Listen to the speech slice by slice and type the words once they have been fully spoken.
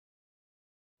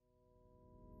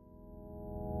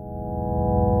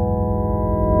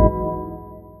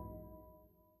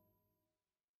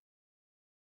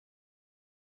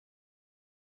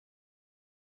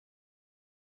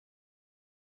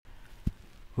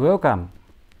Welcome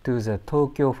to the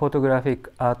Tokyo Photographic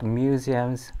Art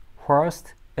Museum's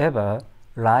first ever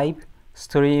live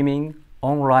streaming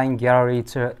online gallery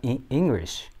tour in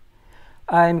English.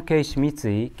 I'm Keiichi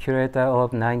Mitsui, curator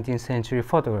of 19th century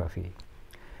photography.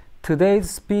 Today's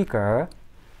speaker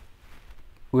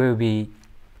will be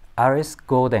Alice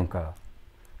Gordenker.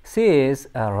 She is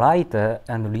a writer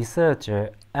and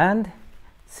researcher, and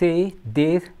she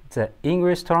did the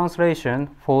English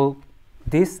translation for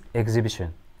this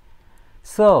exhibition.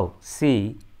 So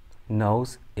she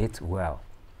knows it well.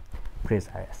 Please,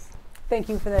 Alice. Thank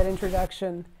you for that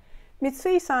introduction.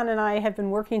 Mitsui-san and I have been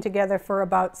working together for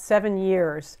about 7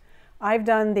 years. I've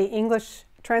done the English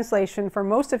translation for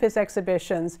most of his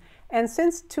exhibitions, and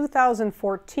since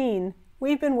 2014,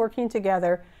 we've been working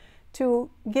together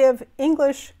to give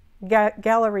English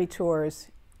gallery tours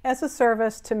as a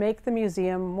service to make the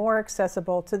museum more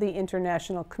accessible to the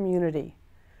international community.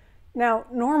 Now,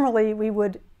 normally we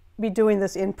would be doing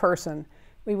this in person.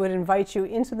 We would invite you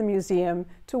into the museum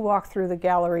to walk through the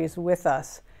galleries with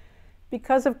us.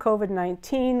 Because of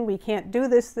COVID-19, we can't do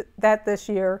that this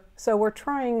year, so we're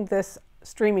trying this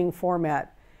streaming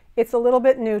format. It's a little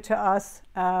bit new to us,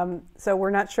 so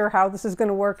we're not sure how this is going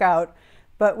to work out,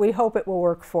 but we hope it will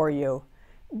work for you.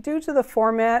 Due to the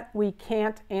format, we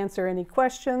can't answer any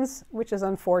questions, which is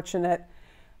unfortunate,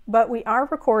 but we are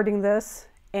recording this,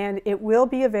 and it will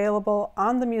be available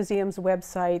on the museum's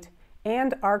website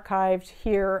and archived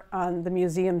here on the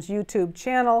museum's YouTube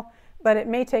channel, but it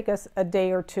may take us a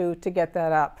day or two to get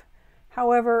that up.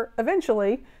 However,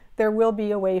 eventually, there will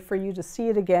be a way for you to see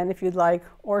it again if you'd like,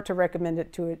 or to recommend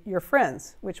it to your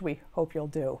friends, which we hope you'll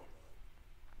do.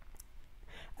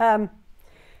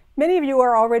 Many of you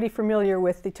are already familiar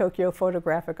with the Tokyo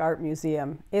Photographic Art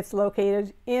Museum. It's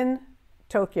located in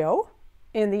Tokyo,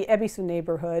 in the Ebisu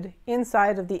neighborhood,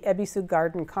 inside of the Ebisu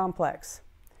Garden Complex.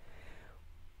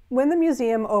 When the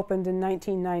museum opened in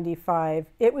 1995,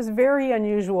 it was very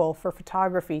unusual for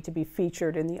photography to be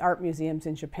featured in the art museums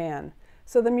in Japan.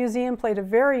 So the museum played a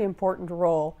very important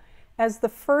role as the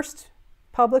first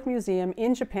public museum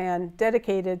in Japan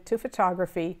dedicated to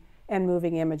photography and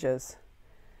moving images.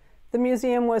 The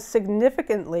museum was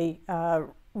significantly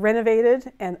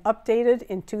renovated and updated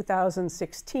in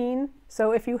 2016,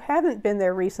 so if you haven't been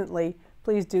there recently,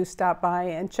 please do stop by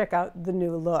and check out the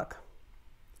new look.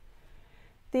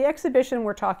 The exhibition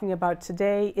we're talking about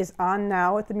today is on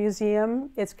now at the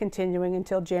museum. It's continuing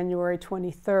until January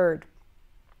 24th.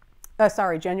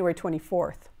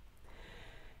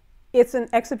 It's an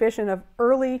exhibition of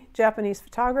early Japanese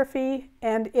photography,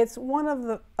 and it's one of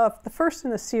the first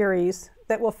in a series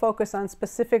that will focus on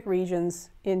specific regions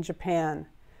in Japan.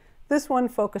 This one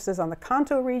focuses on the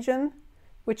Kantō region,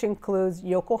 which includes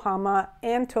Yokohama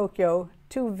and Tokyo,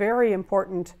 two very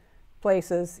important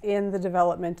places in the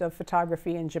development of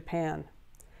photography in Japan.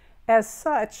 As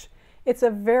such, it's a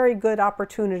very good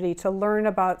opportunity to learn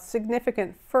about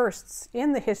significant firsts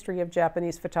in the history of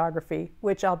Japanese photography,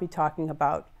 which I'll be talking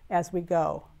about as we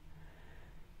go.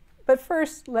 But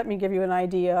first, let me give you an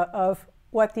idea of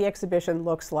what the exhibition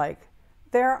looks like.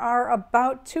 There are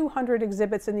about 200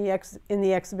 exhibits in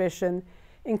the exhibition,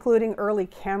 including early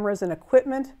cameras and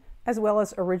equipment, as well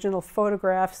as original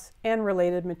photographs and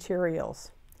related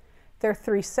materials. There are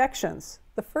 3 sections.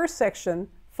 The first section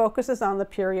focuses on the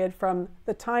period from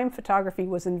the time photography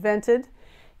was invented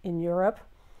in Europe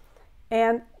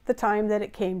and the time that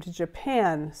it came to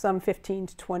Japan, some 15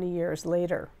 to 20 years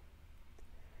later.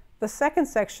 The second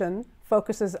section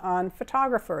focuses on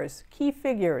photographers, key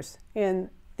figures in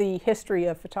the history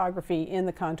of photography in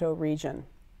the Kantō region.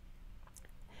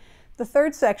 The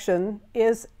third section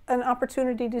is an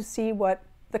opportunity to see what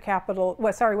the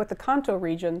Kantō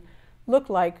region looked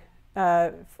like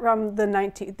from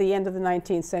the end of the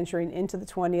 19th century and into the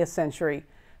 20th century,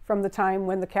 from the time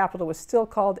when the capital was still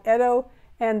called Edo,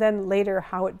 and then later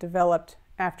how it developed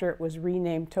after it was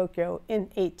renamed Tokyo in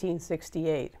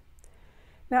 1868.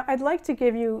 Now, I'd like to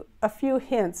give you a few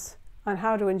hints on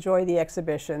how to enjoy the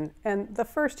exhibition. And the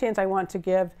first hint I want to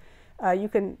give,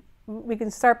 we can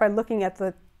start by looking at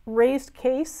the raised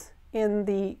case in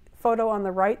the photo on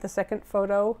the right, the second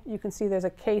photo. You can see there's a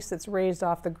case that's raised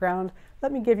off the ground.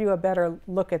 Let me give you a better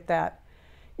look at that.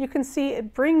 You can see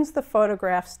it brings the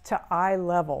photographs to eye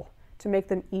level to make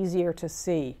them easier to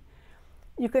see.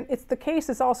 The case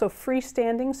is also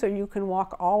freestanding, so you can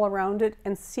walk all around it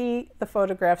and see the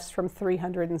photographs from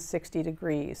 360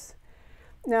 degrees.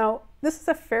 Now, this is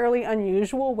a fairly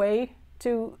unusual way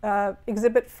to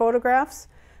exhibit photographs,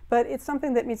 but it's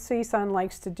something that Mitsui-san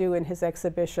likes to do in his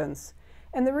exhibitions.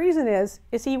 And the reason is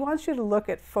he wants you to look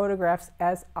at photographs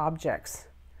as objects.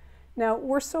 Now,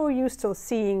 we're so used to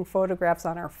seeing photographs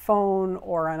on our phone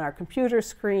or on our computer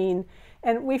screen,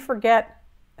 and we forget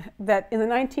that in the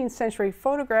 19th century,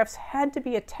 photographs had to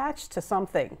be attached to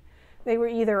something. They were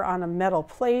either on a metal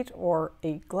plate or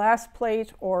a glass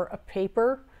plate or a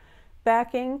paper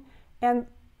backing, and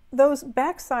those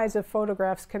backsides of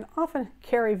photographs can often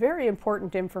carry very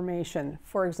important information.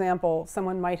 For example,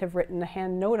 someone might have written a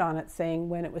hand note on it saying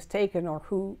when it was taken or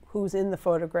who's in the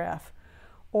photograph.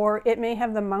 Or it may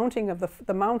have the mounting of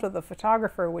the mount of the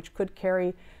photographer, which could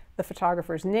carry the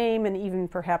photographer's name and even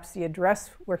perhaps the address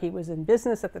where he was in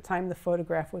business at the time the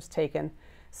photograph was taken.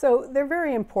 So they're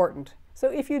very important. So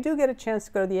if you do get a chance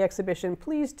to go to the exhibition,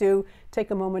 please do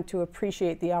take a moment to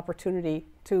appreciate the opportunity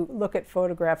to look at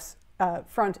photographs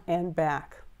front and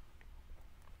back.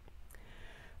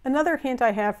 Another hint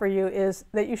I have for you is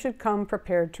that you should come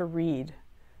prepared to read.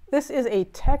 This is a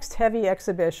text-heavy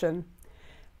exhibition,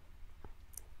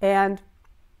 and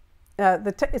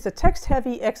it's a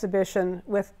text-heavy exhibition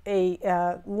with a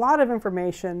lot of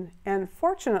information, and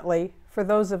fortunately for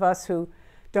those of us who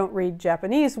don't read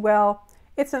Japanese well,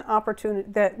 it's an opportunity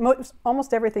that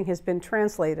almost everything has been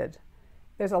translated.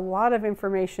 There's a lot of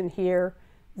information here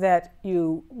that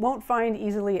you won't find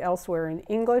easily elsewhere in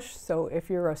English, so if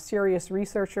you're a serious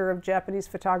researcher of Japanese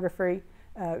photography,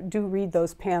 do read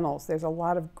those panels. There's a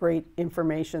lot of great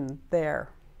information there.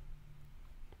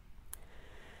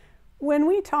 When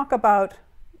we talk about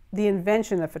the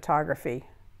invention of photography,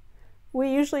 we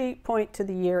usually point to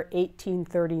the year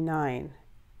 1839,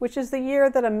 which is the year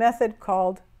that a method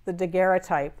called the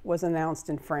daguerreotype was announced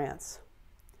in France.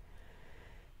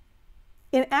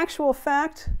 In actual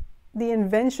fact, the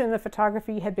invention of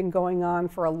photography had been going on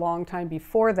for a long time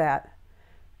before that.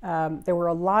 There were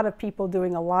a lot of people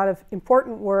doing a lot of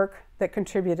important work that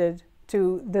contributed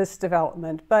to this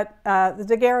development, but the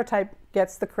daguerreotype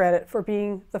gets the credit for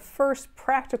being the first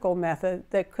practical method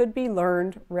that could be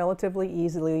learned relatively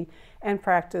easily and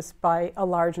practiced by a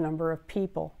large number of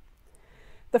people.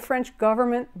 The French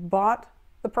government bought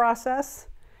the process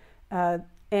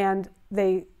and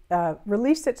they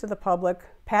released it to the public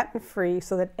patent-free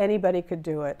so that anybody could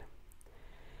do it.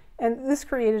 And this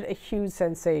created a huge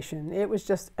sensation. It was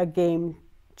just a game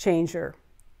changer.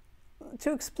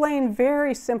 To explain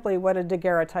very simply what a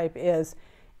daguerreotype is,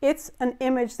 it's an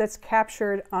image that's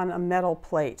captured on a metal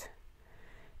plate.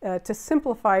 To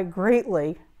simplify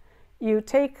greatly, you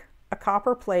take a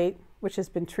copper plate, which has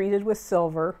been treated with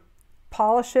silver,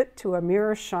 polish it to a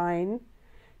mirror shine,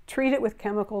 treat it with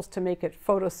chemicals to make it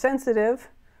photosensitive,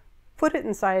 put it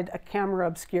inside a camera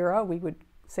obscura, we would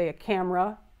say a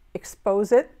camera,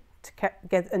 expose it to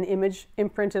get an image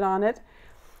imprinted on it,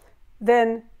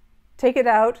 then take it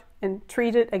out and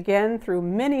treat it again through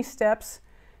many steps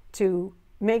to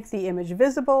make the image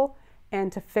visible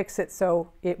and to fix it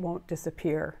so it won't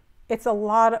disappear. It's a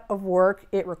lot of work.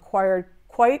 It required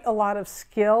quite a lot of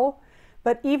skill,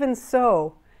 but even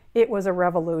so, it was a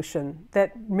revolution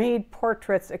that made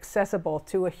portraits accessible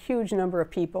to a huge number of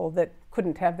people that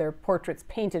couldn't have their portraits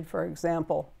painted, for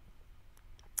example.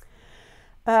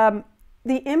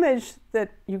 The image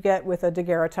that you get with a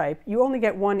daguerreotype, you only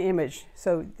get one image.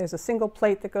 So there's a single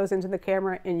plate that goes into the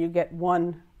camera and you get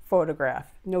one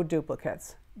photograph, no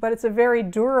duplicates. But it's a very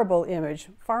durable image,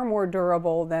 far more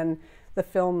durable than the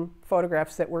film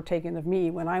photographs that were taken of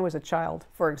me when I was a child,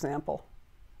 for example.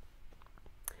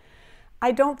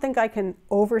 I don't think I can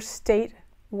overstate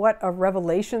what a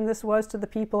revelation this was to the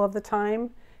people of the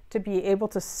time. To be able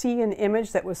to see an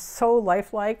image that was so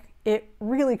lifelike, it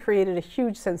really created a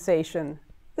huge sensation.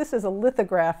 This is a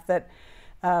lithograph that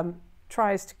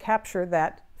tries to capture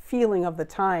that feeling of the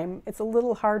time. It's a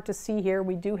little hard to see here.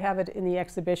 We do have it in the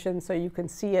exhibition, so you can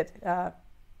see it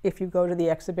if you go to the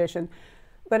exhibition.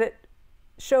 But it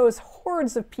shows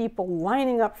hordes of people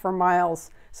lining up for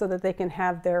miles so that they can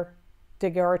have their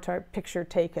daguerreotype picture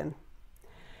taken.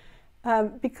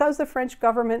 Because the French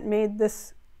government made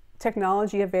this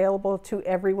technology available to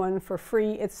everyone for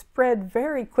free, it spread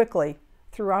very quickly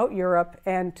throughout Europe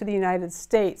and to the United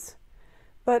States.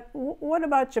 But what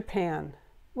about Japan?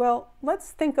 Well, let's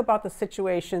think about the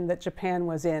situation that Japan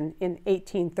was in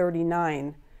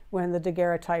 1839 when the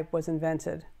daguerreotype was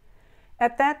invented.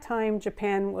 At that time,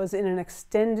 Japan was in an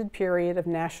extended period of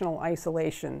national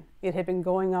isolation. It had been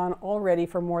going on already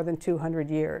for more than 200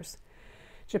 years.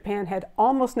 Japan had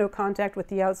almost no contact with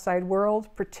the outside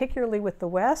world, particularly with the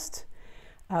West.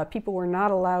 People were not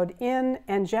allowed in,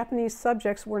 and Japanese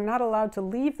subjects were not allowed to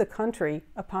leave the country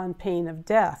upon pain of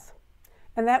death.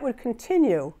 And that would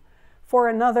continue for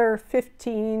another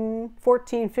 14,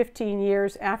 15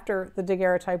 years after the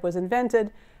daguerreotype was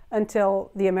invented,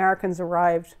 until the Americans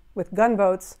arrived with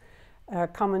gunboats,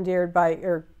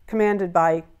 commanded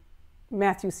by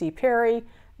Matthew C. Perry,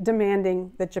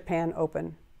 demanding that Japan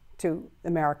open to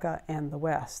America and the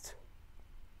West.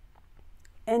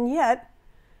 And yet,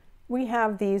 we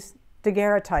have these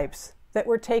daguerreotypes that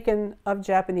were taken of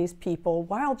Japanese people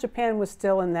while Japan was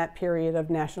still in that period of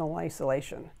national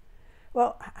isolation.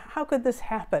 Well, how could this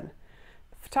happen?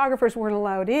 Photographers weren't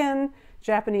allowed in,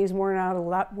 Japanese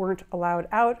weren't allowed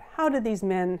out. How did these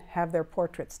men have their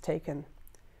portraits taken?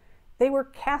 They were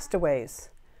castaways,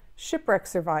 shipwreck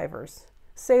survivors,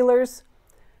 sailors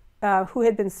who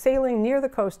had been sailing near the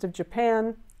coast of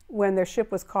Japan when their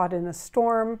ship was caught in a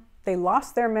storm. They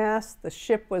lost their mast, the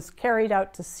ship was carried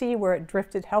out to sea where it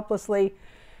drifted helplessly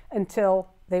until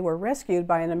they were rescued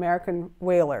by an American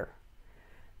whaler.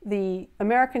 The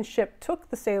American ship took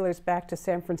the sailors back to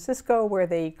San Francisco, where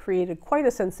they created quite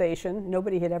a sensation.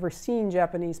 Nobody had ever seen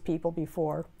Japanese people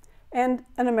before. And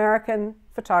an American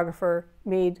photographer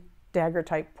made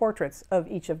daguerreotype portraits of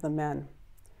each of the men.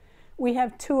 We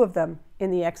have two of them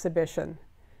in the exhibition.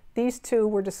 These two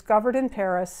were discovered in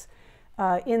Paris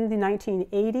in the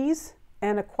 1980s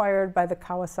and acquired by the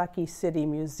Kawasaki City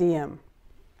Museum.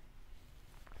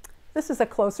 This is a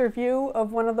closer view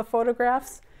of one of the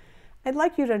photographs. I'd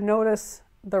like you to notice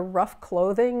the rough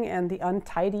clothing and the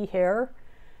untidy hair.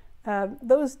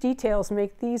 Those details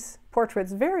make these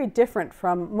portraits very different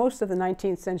from most of the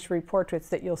 19th century portraits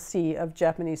that you'll see of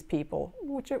Japanese people,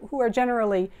 who are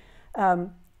generally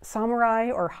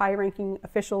samurai or high-ranking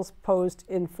officials posed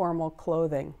in formal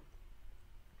clothing.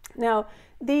 Now,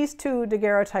 these two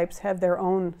daguerreotypes have their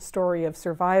own story of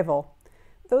survival.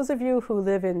 Those of you who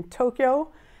live in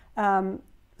Tokyo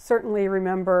certainly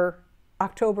remember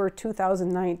October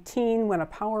 2019 when a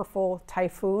powerful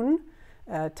typhoon,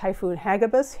 Typhoon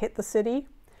Hagibis, hit the city.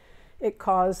 It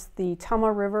caused the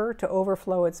Tama River to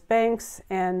overflow its banks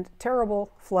and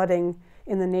terrible flooding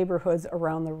in the neighborhoods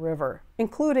around the river,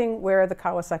 including where the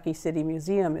Kawasaki City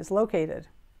Museum is located.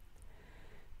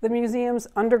 The museum's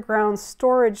underground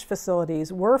storage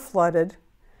facilities were flooded,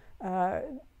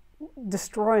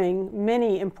 destroying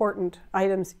many important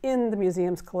items in the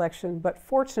museum's collection, but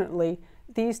fortunately,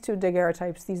 these two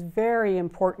daguerreotypes, these very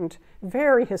important,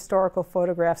 very historical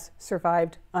photographs,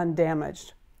 survived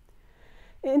undamaged.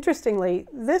 Interestingly,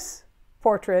 this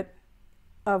portrait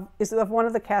is of one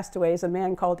of the castaways, a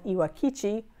man called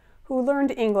Iwakichi, who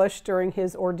learned English during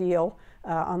his ordeal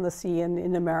on the sea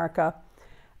in America,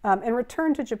 and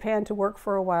returned to Japan to work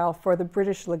for a while for the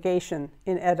British legation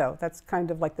in Edo. That's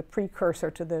kind of like the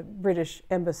precursor to the British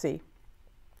embassy.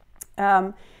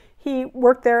 He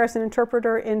worked there as an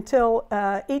interpreter until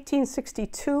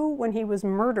 1862, when he was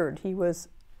murdered. He was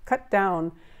cut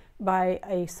down by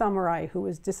a samurai who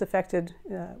was disaffected,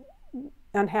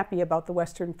 unhappy about the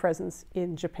Western presence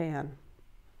in Japan.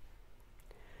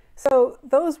 So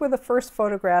those were the first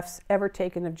photographs ever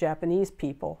taken of Japanese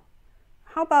people.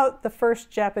 How about the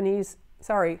first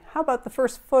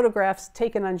photographs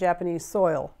taken on Japanese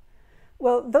soil?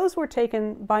 Well, those were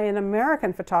taken by an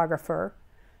American photographer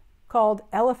called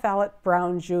Eliphalet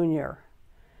Brown Jr.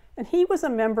 And he was a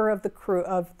member of the crew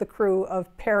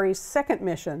of Perry's second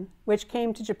mission, which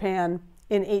came to Japan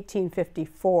in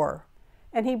 1854.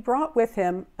 And he brought with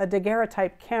him a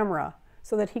daguerreotype camera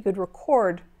so that he could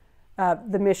record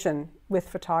the mission with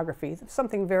photography,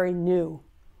 something very new.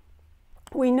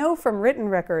 We know from written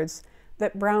records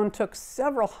that Brown took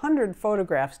several hundred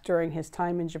photographs during his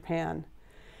time in Japan.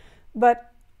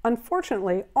 But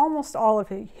unfortunately, almost all of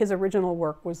his original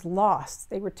work was lost.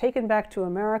 They were taken back to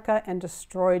America and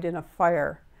destroyed in a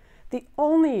fire. The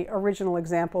only original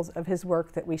examples of his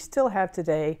work that we still have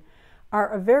today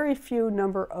are a very few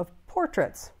number of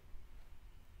portraits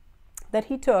that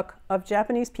he took of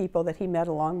Japanese people that he met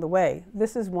along the way.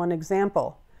 This is one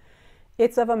example.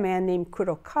 It's of a man named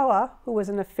Kurokawa, who was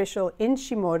an official in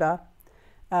Shimoda,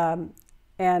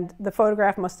 and the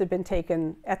photograph must have been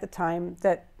taken at the time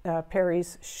that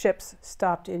Perry's ships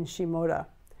stopped in Shimoda.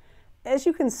 As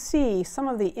you can see, some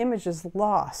of the image is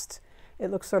lost.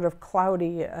 It looks sort of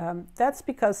cloudy. That's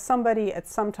because somebody at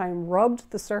some time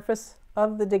rubbed the surface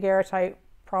of the daguerreotype,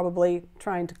 probably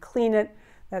trying to clean it.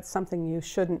 That's something you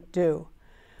shouldn't do.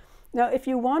 Now, if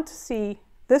you want to see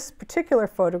this particular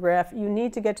photograph, you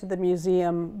need to get to the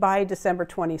museum by December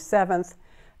 27th.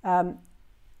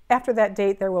 After that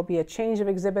date, there will be a change of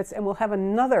exhibits, and we'll have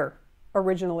another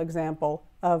original example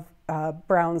of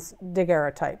Brown's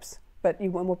daguerreotypes, but it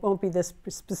won't be this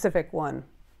specific one.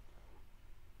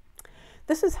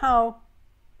 This is how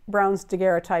Brown's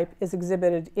daguerreotype is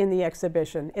exhibited in the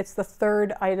exhibition. It's the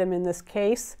third item in this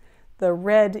case. The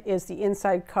red is the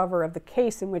inside cover of the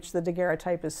case in which the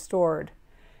daguerreotype is stored.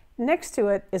 Next to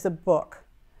it is a book.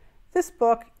 This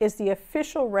book is the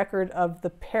official record of the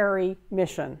Perry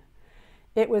mission.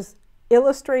 It was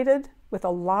illustrated with a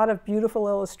lot of beautiful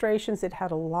illustrations. It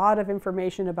had a lot of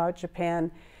information about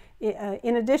Japan.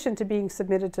 In addition to being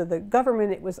submitted to the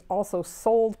government, it was also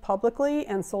sold publicly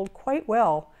and sold quite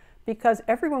well because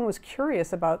everyone was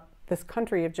curious about this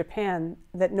country of Japan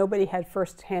that nobody had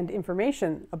first-hand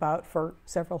information about for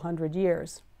several hundred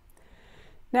years.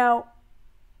 Now,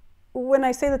 when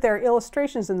I say that there are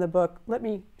illustrations in the book, let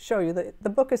me show you that the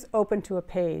book is open to a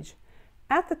page.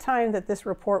 At the time that this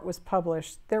report was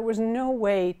published, there was no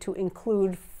way to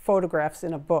include photographs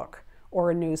in a book or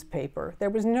a newspaper. There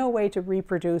was no way to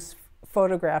reproduce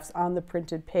photographs on the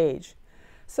printed page.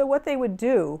 So what they would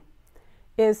do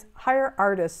is hire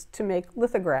artists to make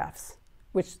lithographs,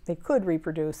 which they could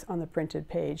reproduce on the printed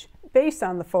page, based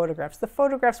on the photographs. The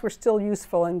photographs were still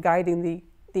useful in guiding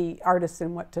the artists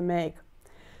in what to make.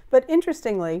 But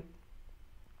interestingly,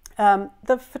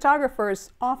 the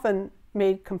photographers often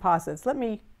made composites. Let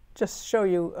me just show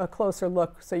you a closer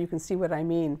look so you can see what I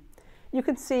mean. You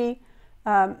can see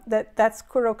that's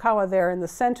Kurokawa there in the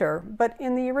center, but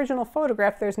in the original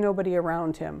photograph, there's nobody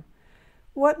around him.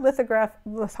 What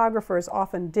lithographers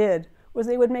often did was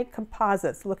they would make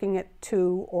composites looking at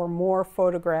 2 or more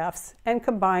photographs and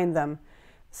combine them.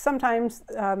 Sometimes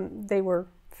they were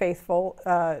faithful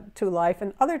to life,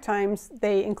 and other times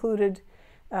they included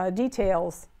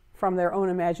details from their own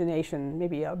imagination,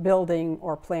 maybe a building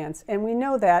or plants. And we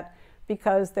know that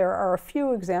because there are a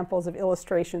few examples of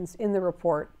illustrations in the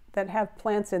report that have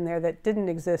plants in there that didn't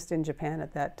exist in Japan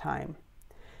at that time.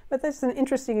 But this is an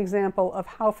interesting example of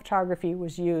how photography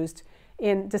was used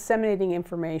in disseminating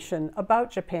information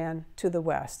about Japan to the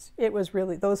West. It was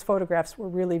really, those photographs were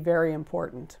really very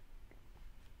important.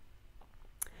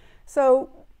 So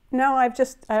now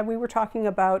we were talking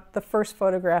about the first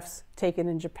photographs taken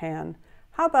in Japan.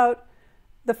 How about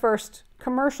the first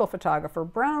commercial photographer?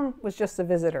 Brown was just a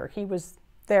visitor. He was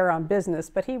there on business,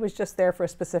 but he was just there for a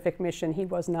specific mission. He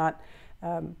was not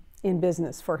in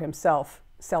business for himself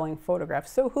selling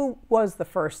photographs. So who was the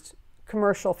first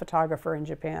commercial photographer in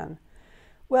Japan?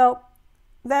 Well,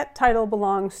 that title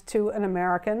belongs to an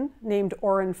American named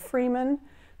Orrin Freeman,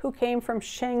 who came from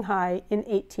Shanghai in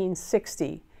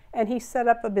 1860. And he set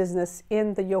up a business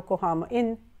in Yokohama,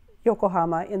 in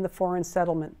the foreign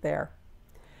settlement there.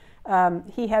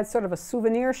 He had sort of a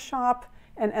souvenir shop,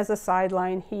 and as a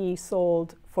sideline, he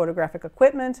sold photographic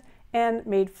equipment and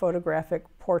made photographic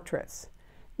portraits.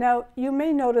 Now, you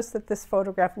may notice that this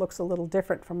photograph looks a little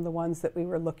different from the ones that we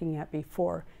were looking at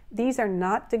before. These are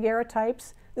not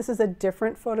daguerreotypes. This is a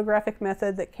different photographic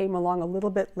method that came along a little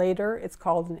bit later. It's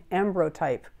called an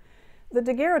ambrotype. The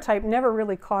daguerreotype never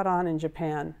really caught on in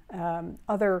Japan.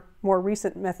 Other more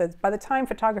recent methods, by the time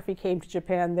photography came to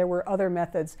Japan, there were other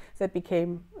methods that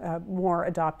became more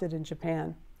adopted in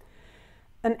Japan.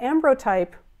 An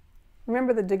ambrotype,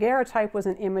 remember the daguerreotype was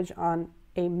an image on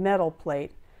a metal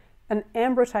plate. An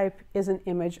ambrotype is an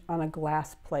image on a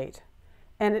glass plate.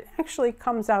 And it actually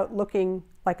comes out looking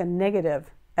like a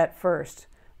negative at first.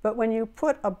 But when you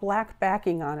put a black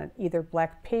backing on it, either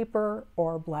black paper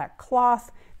or black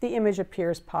cloth, the image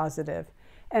appears positive.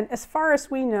 And as far as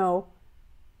we know,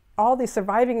 all the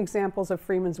surviving examples of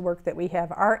Freeman's work that we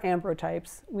have are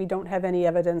ambrotypes. We don't have any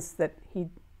evidence that he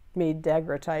made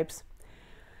daguerreotypes.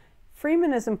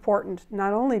 Freeman is important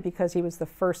not only because he was the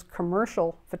first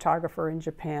commercial photographer in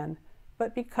Japan,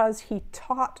 but because he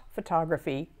taught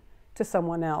photography to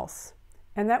someone else.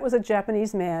 And that was a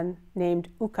Japanese man named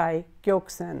Ukai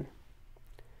Gyoksen.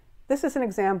 This is an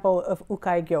example of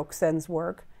Ukai Gyoksen's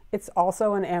work. It's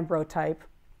also an ambrotype.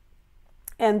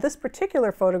 And this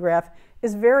particular photograph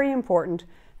is very important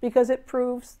because it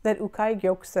proves that Ukai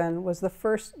Gyoksen was the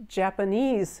first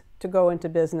Japanese to go into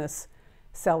business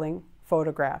selling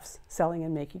photographs, selling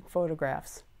and making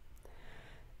photographs.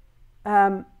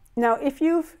 Now, if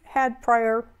you've had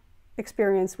prior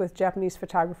experience with Japanese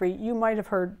photography, you might have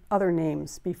heard other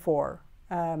names before.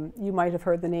 You might have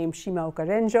heard the name Shimaoka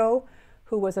Renjo,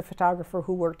 who was a photographer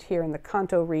who worked here in the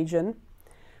Kantō region.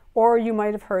 Or you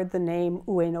might have heard the name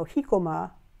Ueno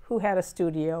Hikoma, who had a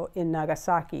studio in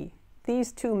Nagasaki.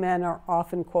 These two men are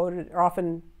often quoted, or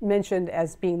often mentioned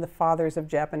as being the fathers of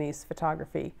Japanese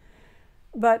photography.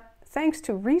 But thanks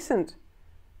to recent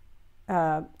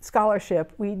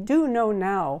scholarship, we do know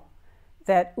now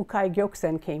that Ukai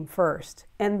Gyoksen came first.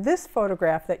 And this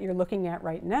photograph that you're looking at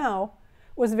right now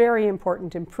was very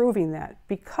important in proving that,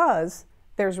 because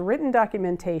there's written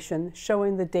documentation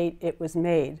showing the date it was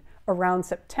made, around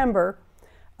September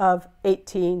of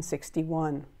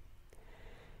 1861.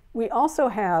 We also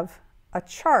have a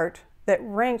chart that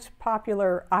ranked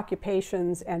popular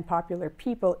occupations and popular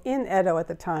people in Edo at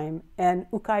the time, and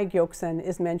Ukai Gyoksen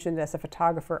is mentioned as a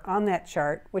photographer on that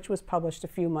chart, which was published a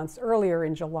few months earlier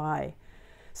in July.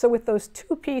 So with those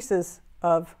two pieces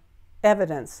of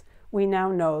evidence, we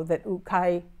now know that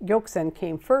Ukai Gyoksen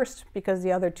came first because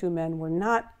the other two men were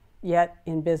not yet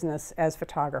in business as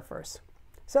photographers.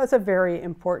 So it's a very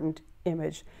important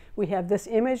image. We have this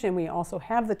image, and we also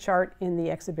have the chart in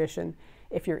the exhibition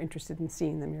if you're interested in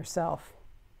seeing them yourself.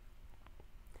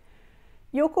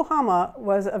 Yokohama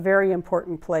was a very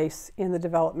important place in the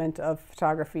development of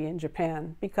photography in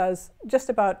Japan because just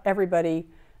about everybody,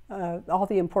 all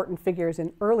the important figures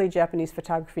in early Japanese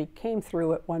photography came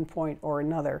through at one point or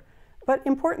another. But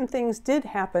important things did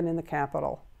happen in the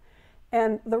capital.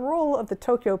 And the role of the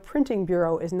Tokyo Printing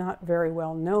Bureau is not very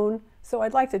well known, so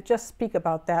I'd like to just speak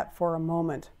about that for a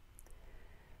moment.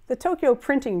 The Tokyo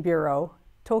Printing Bureau,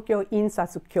 Tokyo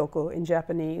Insatsu Kyoku in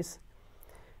Japanese,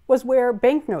 was where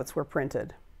banknotes were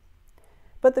printed.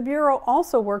 But the Bureau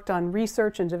also worked on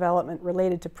research and development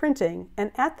related to printing,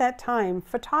 and at that time,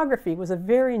 photography was a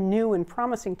very new and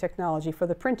promising technology for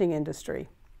the printing industry.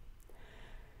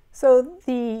 So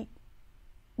the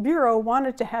Bureau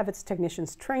wanted to have its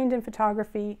technicians trained in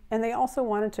photography, and they also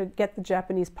wanted to get the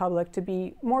Japanese public to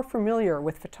be more familiar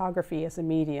with photography as a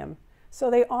medium. So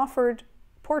they offered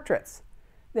portraits.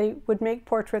 They would make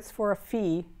portraits for a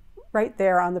fee right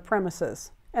there on the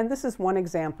premises. And this is one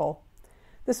example.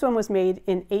 This one was made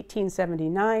in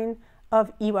 1879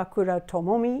 of Iwakura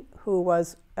Tomomi,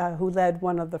 who led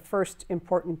one of the first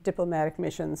important diplomatic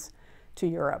missions to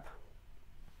Europe.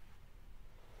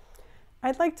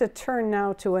 I'd like to turn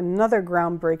now to another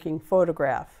groundbreaking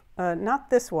photograph. Not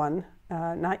this one,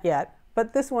 not yet,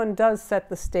 but this one does set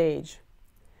the stage.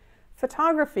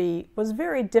 Photography was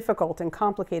very difficult and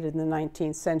complicated in the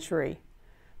 19th century,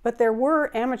 but there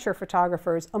were amateur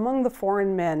photographers among the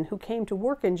foreign men who came to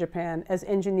work in Japan as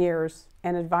engineers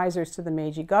and advisors to the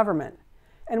Meiji government.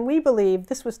 And we believe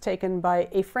this was taken by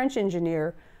a French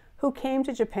engineer who came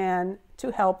to Japan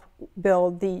to help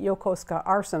build the Yokosuka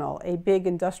Arsenal, a big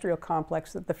industrial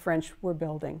complex that the French were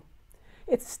building.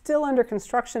 It's still under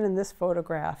construction in this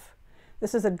photograph.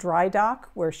 This is a dry dock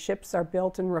where ships are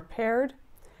built and repaired.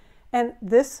 And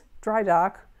this dry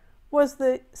dock was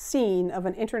the scene of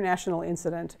an international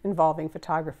incident involving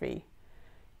photography.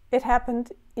 It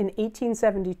happened in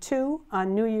 1872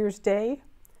 on New Year's Day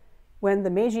when the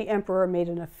Meiji Emperor made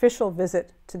an official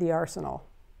visit to the arsenal.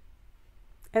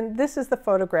 And this is the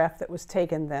photograph that was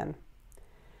taken then.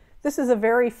 This is a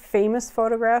very famous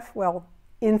photograph, well,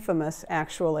 infamous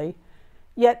actually,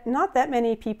 yet not that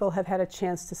many people have had a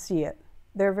chance to see it.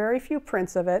 There are very few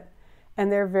prints of it,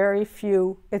 and there are very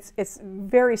few, it's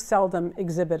very seldom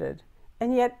exhibited.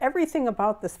 And yet everything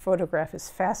about this photograph is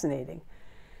fascinating.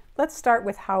 Let's start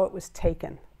with how it was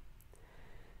taken.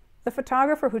 The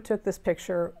photographer who took this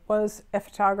picture was a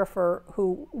photographer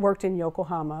who worked in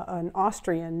Yokohama, an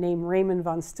Austrian named Raymond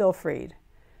von Stillfried.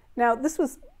 Now, this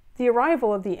was the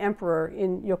arrival of the emperor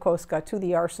in Yokosuka to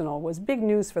the arsenal was big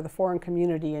news for the foreign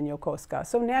community in Yokosuka.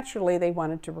 So naturally, they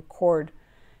wanted to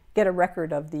get a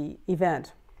record of the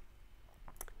event.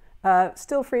 Von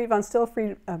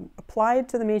Stillfried applied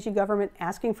to the Meiji government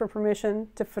asking for permission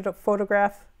to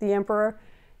photograph the emperor.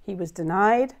 He was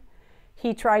denied.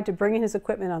 He tried to bring in his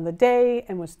equipment on the day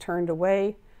and was turned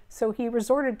away. So he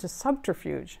resorted to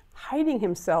subterfuge, hiding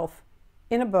himself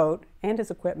in a boat and his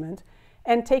equipment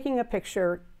and taking a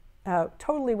picture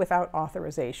totally without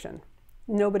authorization.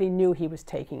 Nobody knew he was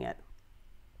taking it.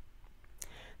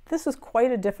 This was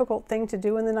quite a difficult thing to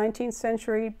do in the 19th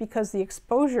century because the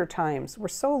exposure times were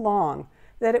so long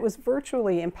that it was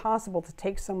virtually impossible to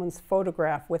take someone's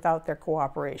photograph without their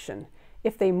cooperation.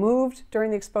 If they moved during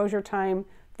the exposure time,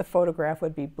 the photograph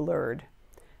would be blurred.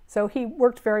 So he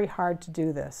worked very hard to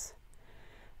do this.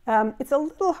 It's a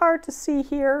little hard to see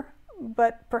here,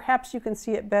 but perhaps you can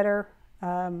see it better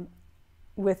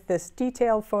with this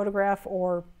detailed photograph,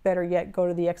 or better yet, go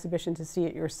to the exhibition to see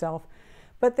it yourself.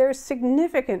 But there's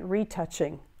significant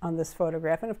retouching on this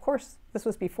photograph. And of course, this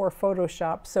was before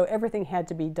Photoshop, so everything had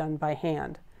to be done by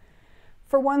hand.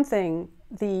 For one thing,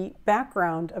 the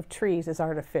background of trees is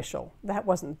artificial. That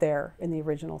wasn't there in the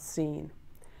original scene.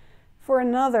 For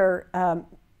another,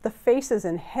 the faces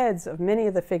and heads of many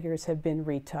of the figures have been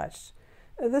retouched.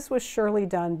 This was surely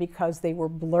done because they were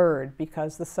blurred,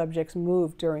 because the subjects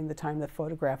moved during the time the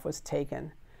photograph was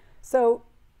taken. So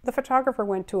the photographer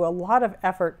went to a lot of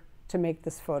effort to make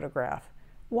this photograph.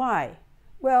 Why?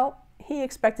 Well, he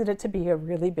expected it to be a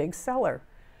really big seller.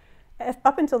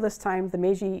 Up until this time, the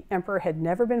Meiji Emperor had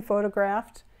never been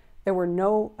photographed. There were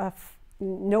no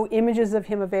no images of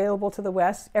him available to the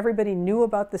West. Everybody knew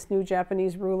about this new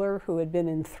Japanese ruler who had been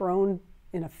enthroned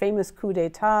in a famous coup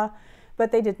d'etat,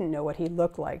 but they didn't know what he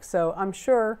looked like. So I'm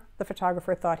sure the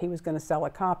photographer thought he was going to sell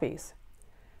copies.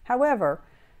 However,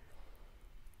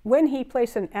 when he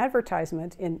placed an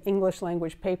advertisement in English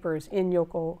language papers in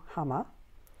Yokohama,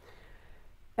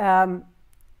 the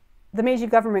Meiji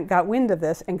government got wind of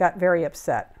this and got very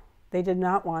upset. They did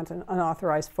not want an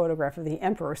unauthorized photograph of the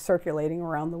emperor circulating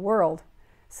around the world.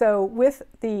 So with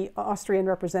the Austrian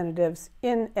representatives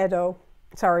in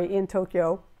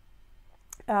Tokyo,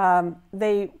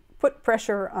 they put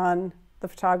pressure on the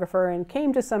photographer and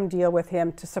came to some deal with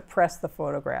him to suppress the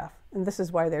photograph. And this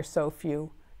is why there's so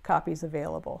few copies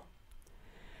available.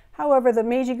 However, the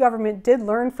Meiji government did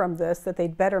learn from this that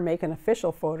they'd better make an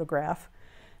official photograph,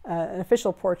 an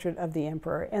official portrait of the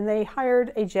emperor, and they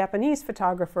hired a Japanese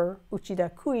photographer,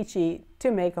 Uchida Kuichi,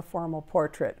 to make a formal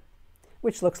portrait,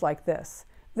 which looks like this.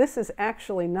 This is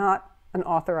actually not an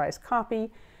authorized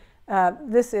copy.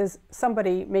 This is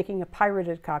somebody making a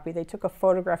pirated copy. They took a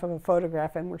photograph of a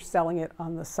photograph and were selling it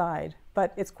on the side.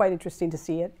 But it's quite interesting to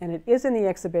see it, and it is in the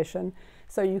exhibition,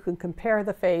 so you can compare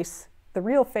the face, the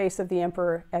real face of the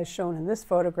emperor as shown in this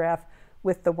photograph,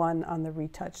 with the one on the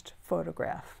retouched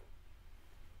photograph.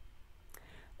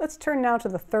 Let's turn now to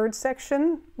the third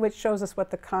section, which shows us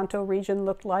what the Kantō region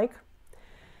looked like.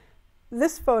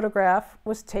 This photograph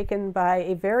was taken by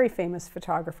a very famous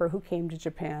photographer who came to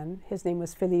Japan. His name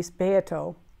was Felice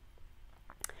Beato.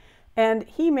 And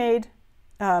he made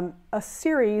a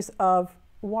series of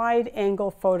wide-angle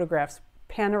photographs,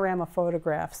 panorama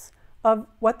photographs, of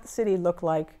what the city looked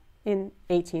like in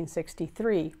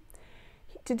 1863.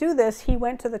 To do this, he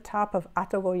went to the top of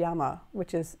Atagoyama,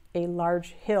 which is a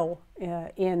large hill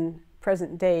in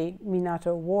present-day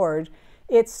Minato Ward.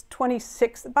 It's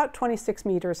about 26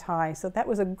 meters high, so that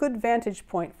was a good vantage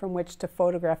point from which to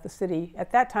photograph the city.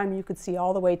 At that time, you could see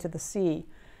all the way to the sea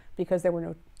because there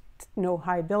were no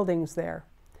high buildings there.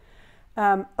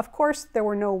 Of course, there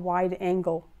were no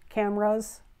wide-angle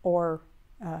cameras or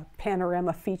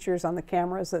panorama features on the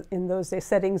cameras in those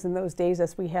settings in those days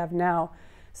as we have now.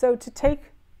 So to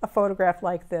take a photograph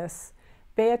like this,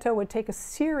 Beato would take a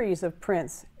series of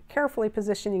prints, carefully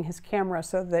positioning his camera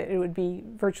so that it would be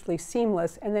virtually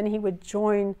seamless, and then he would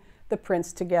join the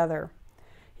prints together.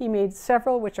 He made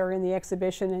several which are in the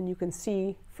exhibition, and you can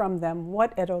see from them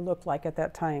what Edo looked like at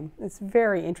that time. It's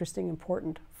very interesting,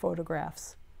 important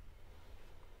photographs.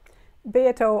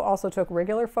 Beato also took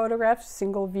regular photographs,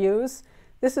 single views.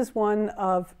 This is one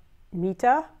of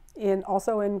Mita,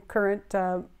 also in current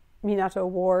Minato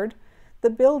Ward. The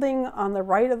building on the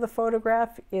right of the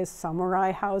photograph is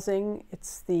samurai housing.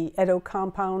 It's the Edo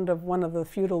compound of one of the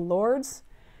feudal lords.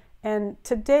 And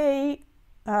today,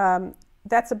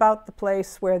 that's about the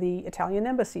place where the Italian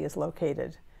embassy is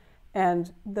located.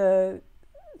 And the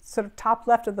sort of top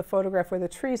left of the photograph where the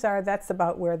trees are, that's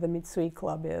about where the Mitsui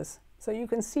Club is. So you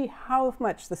can see how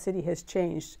much the city has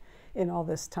changed in all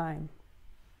this time.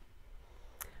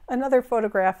 Another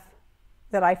photograph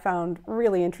that I found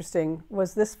really interesting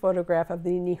was this photograph of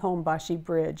the Nihonbashi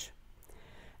Bridge.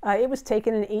 It was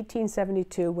taken in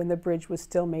 1872 when the bridge was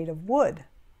still made of wood.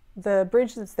 The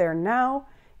bridge that's there now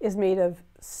is made of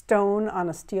stone on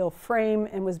a steel frame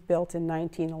and was built in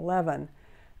 1911.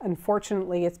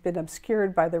 Unfortunately, it's been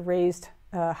obscured by the raised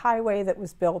highway that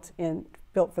was built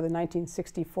for the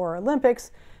 1964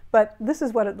 Olympics, but this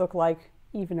is what it looked like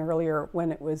even earlier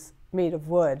when it was made of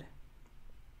wood.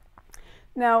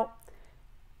 Now,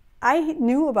 I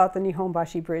knew about the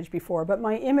Nihonbashi Bridge before, but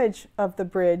my image of the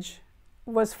bridge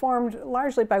was formed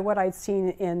largely by what I'd seen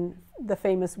in the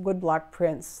famous woodblock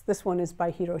prints. This one is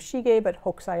by Hiroshige, but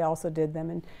Hokusai also did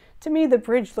them. And to me, the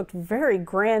bridge looked very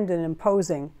grand and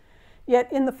imposing.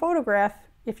 Yet in the photograph,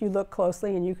 if you look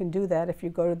closely, and you can do that if you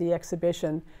go to the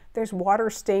exhibition, there's water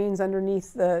stains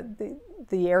underneath the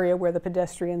area where the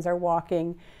pedestrians are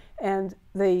walking. And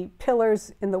the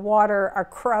pillars in the water are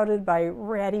crowded by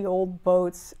ratty old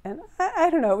boats. And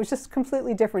I don't know, it was just a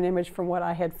completely different image from what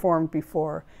I had formed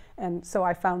before. And so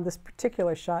I found this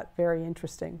particular shot very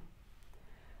interesting.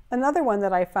 Another one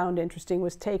that I found interesting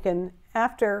was taken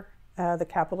after the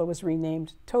capital was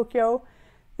renamed Tokyo.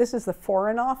 This is the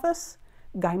Foreign Office,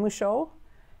 Gaimusho.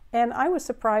 And I was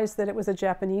surprised that it was a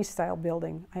Japanese-style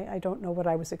building. I don't know what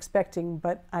I was expecting,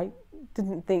 but I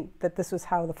didn't think that this was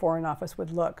how the Foreign Office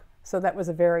would look. So that was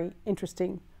a very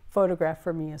interesting photograph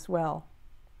for me as well.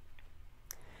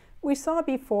 We saw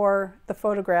before the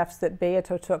photographs that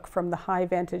Beato took from the high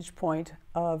vantage point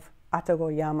of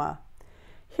Atagoyama.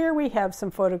 Here we have some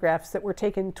photographs that were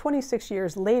taken 26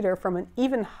 years later from an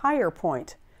even higher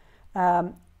point.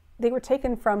 they were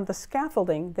taken from the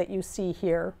scaffolding that you see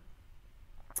here,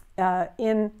 the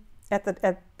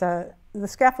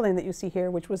scaffolding that you see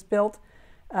here, which was built,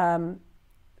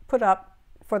 put up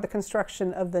for the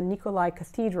construction of the Nikolai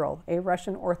Cathedral, a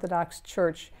Russian Orthodox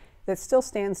church that still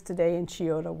stands today in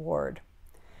Chiyoda Ward.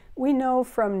 We know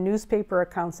from newspaper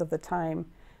accounts of the time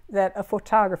that a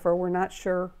photographer, we're not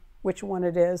sure which one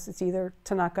it is, it's either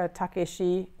Tanaka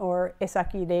Takeshi or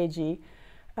Esaki Reiji,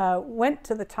 went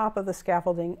to the top of the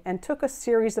scaffolding and took a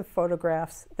series of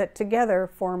photographs that together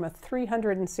form a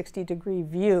 360-degree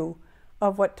view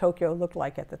of what Tokyo looked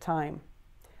like at the time.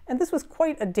 And this was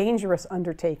quite a dangerous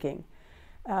undertaking.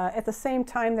 At the same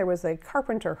time, there was a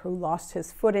carpenter who lost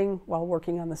his footing while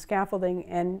working on the scaffolding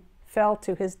and fell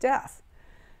to his death.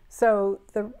 So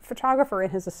the photographer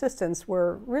and his assistants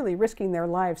were really risking their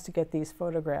lives to get these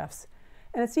photographs.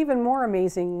 And it's even more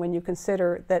amazing when you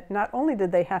consider that not only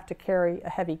did they have to carry a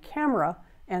heavy camera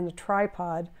and a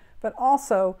tripod, but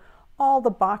also all the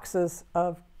boxes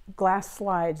of glass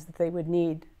slides that they would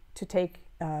need to take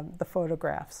the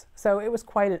photographs. So it was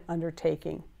quite an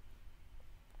undertaking.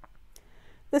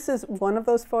 This is one of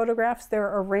those photographs.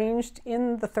 They're arranged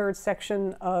in the third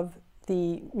section of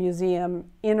the museum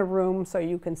in a room so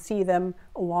you can see them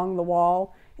along the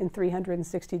wall in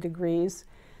 360 degrees.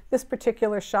 This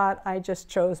particular shot I just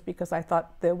chose because I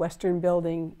thought the Western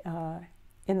building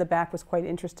in the back was quite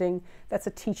interesting. That's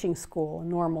a teaching school, a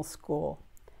normal school.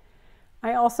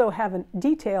 I also have a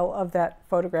detail of that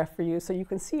photograph for you so you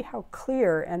can see how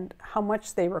clear and how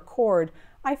much they record.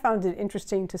 I found it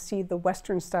interesting to see the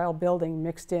Western style building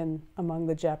mixed in among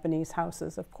the Japanese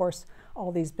houses. Of course,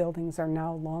 all these buildings are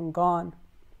now long gone.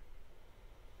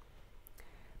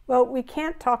 Well, we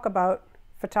can't talk about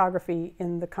photography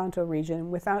in the Kantō region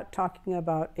without talking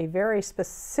about a very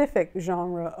specific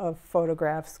genre of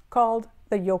photographs called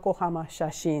the Yokohama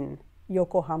Shashin,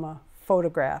 Yokohama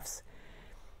photographs.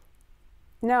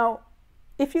 Now,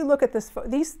 if you look at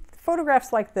these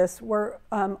photographs like this were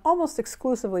almost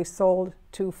exclusively sold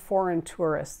to foreign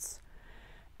tourists.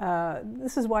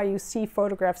 This is why you see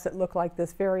photographs that look like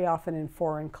this very often in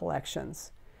foreign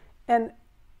collections. And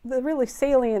the really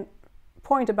salient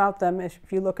point about them, if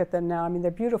you look at them now, I mean,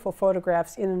 they're beautiful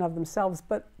photographs in and of themselves,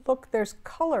 but look, there's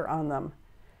color on them.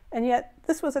 And yet,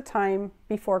 this was a time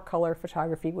before color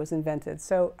photography was invented.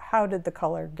 So how did the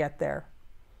color get there?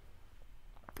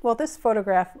 Well, this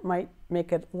photograph might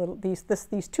make it a little,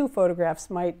 these two photographs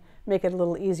might make it a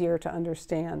little easier to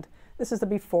understand. This is the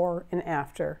before and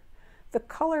after. The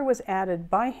color was added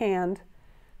by hand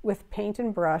with paint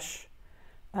and brush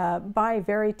by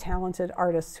very talented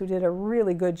artists who did a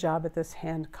really good job at this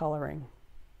hand coloring.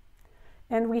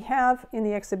 And we have in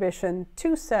the exhibition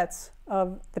two sets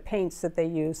of the paints that they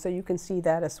use, so you can see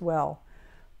that as well.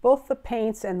 Both the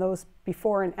paints and those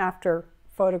before and after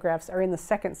photographs are in the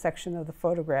second section of the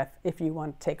photograph if you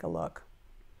want to take a look.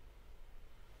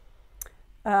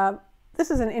 This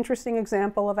is an interesting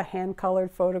example of a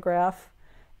hand-colored photograph.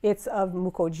 It's of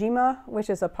Mukojima, which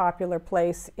is a popular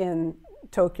place in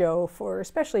Tokyo,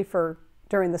 especially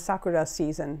during the sakura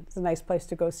season. It's a nice place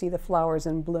to go see the flowers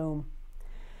in bloom.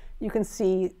 You can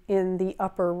see in the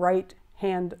upper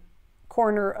right-hand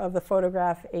corner of the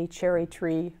photograph a cherry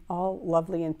tree, all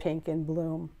lovely and pink in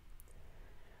bloom.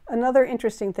 Another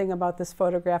interesting thing about this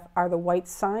photograph are the white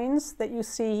signs that you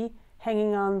see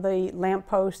hanging on the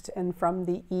lamppost and from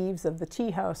the eaves of the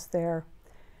tea house there.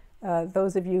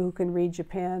 Those of you who can read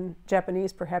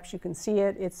Japanese, perhaps you can see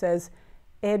it. It says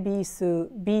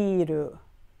Ebisu Biru,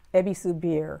 Ebisu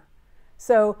beer.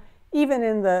 So even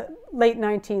in the late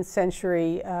 19th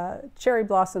century, cherry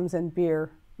blossoms and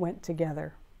beer went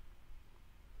together.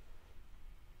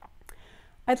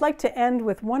 I'd like to end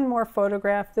with one more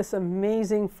photograph, this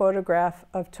amazing photograph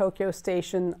of Tokyo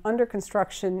Station under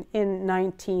construction in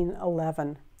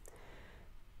 1911.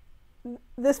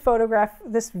 This photograph,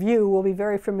 this view will be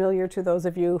very familiar to those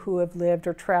of you who have lived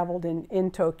or traveled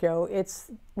in Tokyo.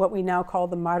 It's what we now call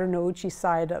the Marunouchi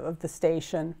side of the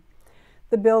station.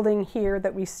 The building here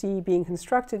that we see being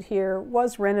constructed here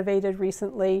was renovated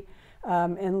recently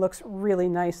and looks really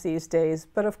nice these days.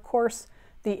 But of course,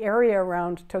 the area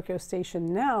around Tokyo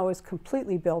Station now is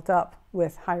completely built up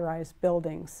with high-rise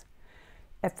buildings.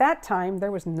 At that time, there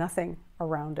was nothing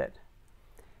around it.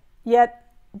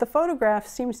 Yet, the photograph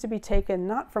seems to be taken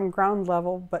not from ground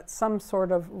level, but some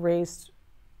sort of raised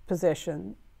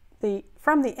position.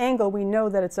 From the angle, we know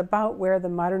that it's about where the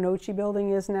Marunouchi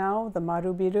building is now, the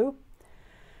Marubiru.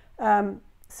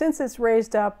 Since it's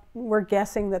raised up, we're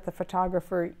guessing that the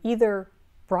photographer either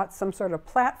brought some sort of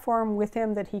platform with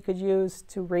him that he could use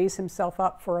to raise himself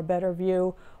up for a better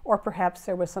view, or perhaps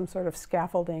there was some sort of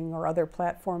scaffolding or other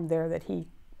platform there that he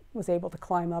was able to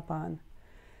climb up on.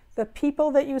 The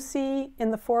people that you see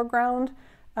in the foreground,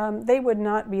 they would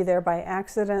not be there by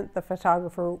accident. The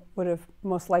photographer would have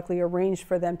most likely arranged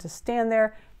for them to stand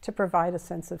there to provide a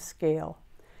sense of scale.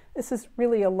 This is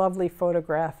really a lovely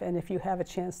photograph, and if you have a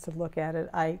chance to look at it,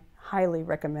 I highly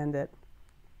recommend it.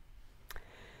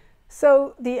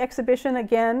 So the exhibition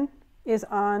again is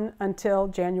on until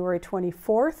January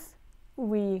 24th.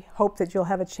 We hope that you'll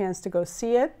have a chance to go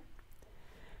see it.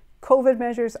 COVID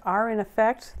measures are in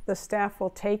effect. The staff will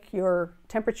take your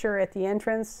temperature at the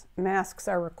entrance. Masks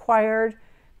are required.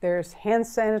 There's hand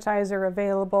sanitizer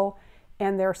available,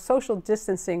 and there are social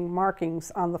distancing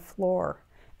markings on the floor.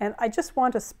 And I just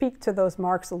want to speak to those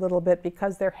marks a little bit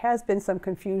because there has been some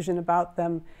confusion about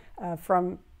them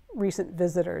from recent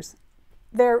visitors.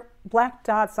 They're black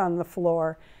dots on the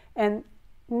floor, and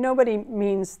nobody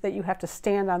means that you have to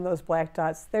stand on those black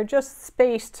dots. They're just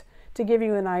spaced to give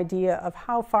you an idea of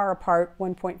how far apart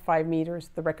 1.5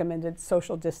 meters the recommended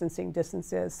social distancing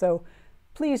distance is. So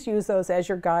please use those as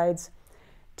your guides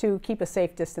to keep a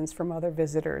safe distance from other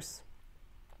visitors.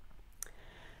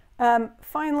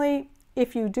 Finally,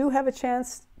 if you do have a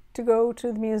chance to go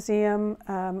to the museum,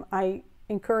 I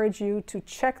encourage you to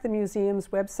check the museum's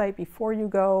website before you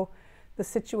go. The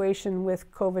situation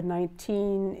with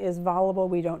COVID-19 is volatile.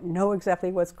 We don't know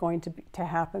exactly what's going to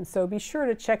happen. So be sure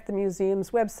to check the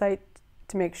museum's website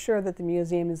to make sure that the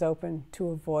museum is open to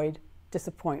avoid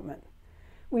disappointment.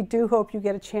 We do hope you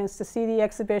get a chance to see the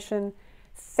exhibition.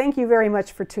 Thank you very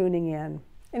much for tuning in.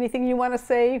 Anything you want to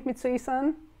say,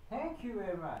 Mitsui-san? Thank you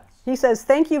very much. He says,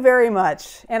 thank you very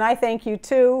much. And I thank you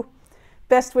too.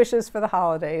 Best wishes for the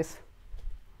holidays.